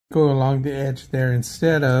go along the edge there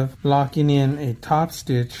instead of locking in a top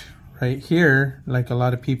stitch right here like a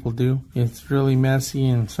lot of people do. It's really messy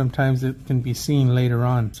and sometimes it can be seen later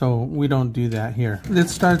on, so we don't do that here.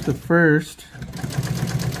 Let's start the first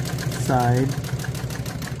side.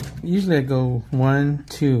 Usually I go 1,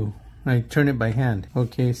 2. I turn it by hand.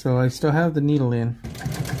 Okay, so I still have the needle in.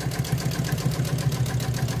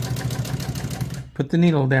 Put the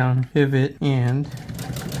needle down, pivot, and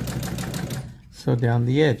sew down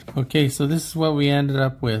the edge. Okay, so this is what we ended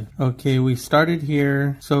up with. Okay, we started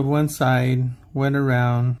here, sewed one side, went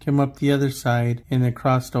around, came up the other side, and then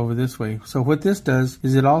crossed over this way. So what this does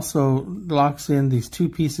is it also locks in these two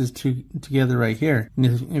pieces together right here.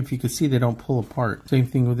 And if you can see, they don't pull apart. Same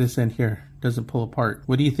thing with this end here. Doesn't pull apart.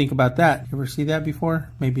 What do you think about that? Ever see that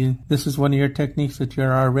before? Maybe this is one of your techniques that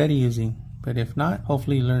you're already using. But if not,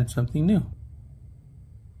 hopefully you learned something new.